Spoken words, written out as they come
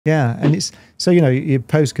Yeah, and it's so you're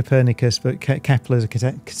post Copernicus, but Kepler's a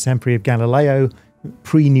contemporary of Galileo,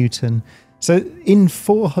 pre-Newton. So in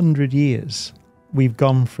 400 years, we've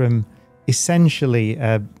gone from essentially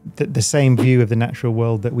the same view of the natural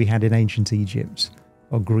world that we had in ancient Egypt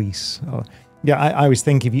or Greece. I always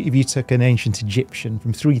think if you took an ancient Egyptian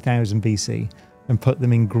from 3000 BC and put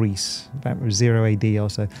them in Greece about 0 AD or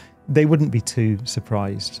so, they wouldn't be too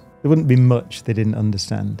surprised. There wouldn't be much they didn't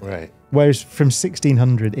understand. Right. Whereas from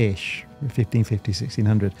 1600-ish, 1550,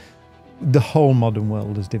 1600, the whole modern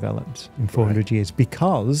world has developed in 400 years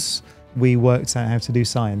because we worked out how to do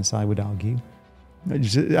science, I would argue.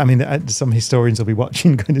 I mean, some historians will be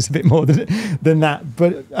watching going, it's a bit more than that.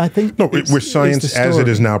 But I think... No, where science as it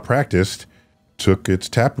is now practiced took its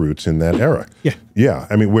taproots in that era. Yeah. Yeah.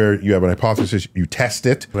 I mean, where you have an hypothesis, you test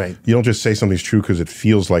it. Right. You don't just say something's true because it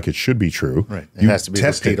feels like it should be true. Right. It has to be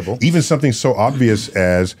repeatable. Even something so obvious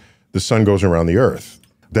as the sun goes around the earth.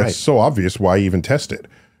 That's so obvious, why even test it?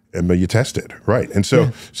 But you test it, right? And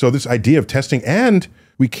so, so this idea of testing, and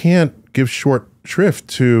we can't give short shrift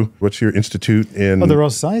to what's your institute in the Royal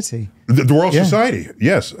Society. The Royal Society,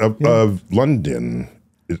 yes, of London.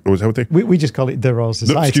 Was that what they? We just call it the Royal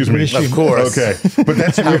Society. Excuse me, of course. Okay, but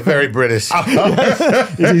that's very British.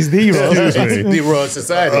 It is the Royal Society. The Royal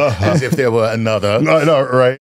Society, as if there were another. No, right.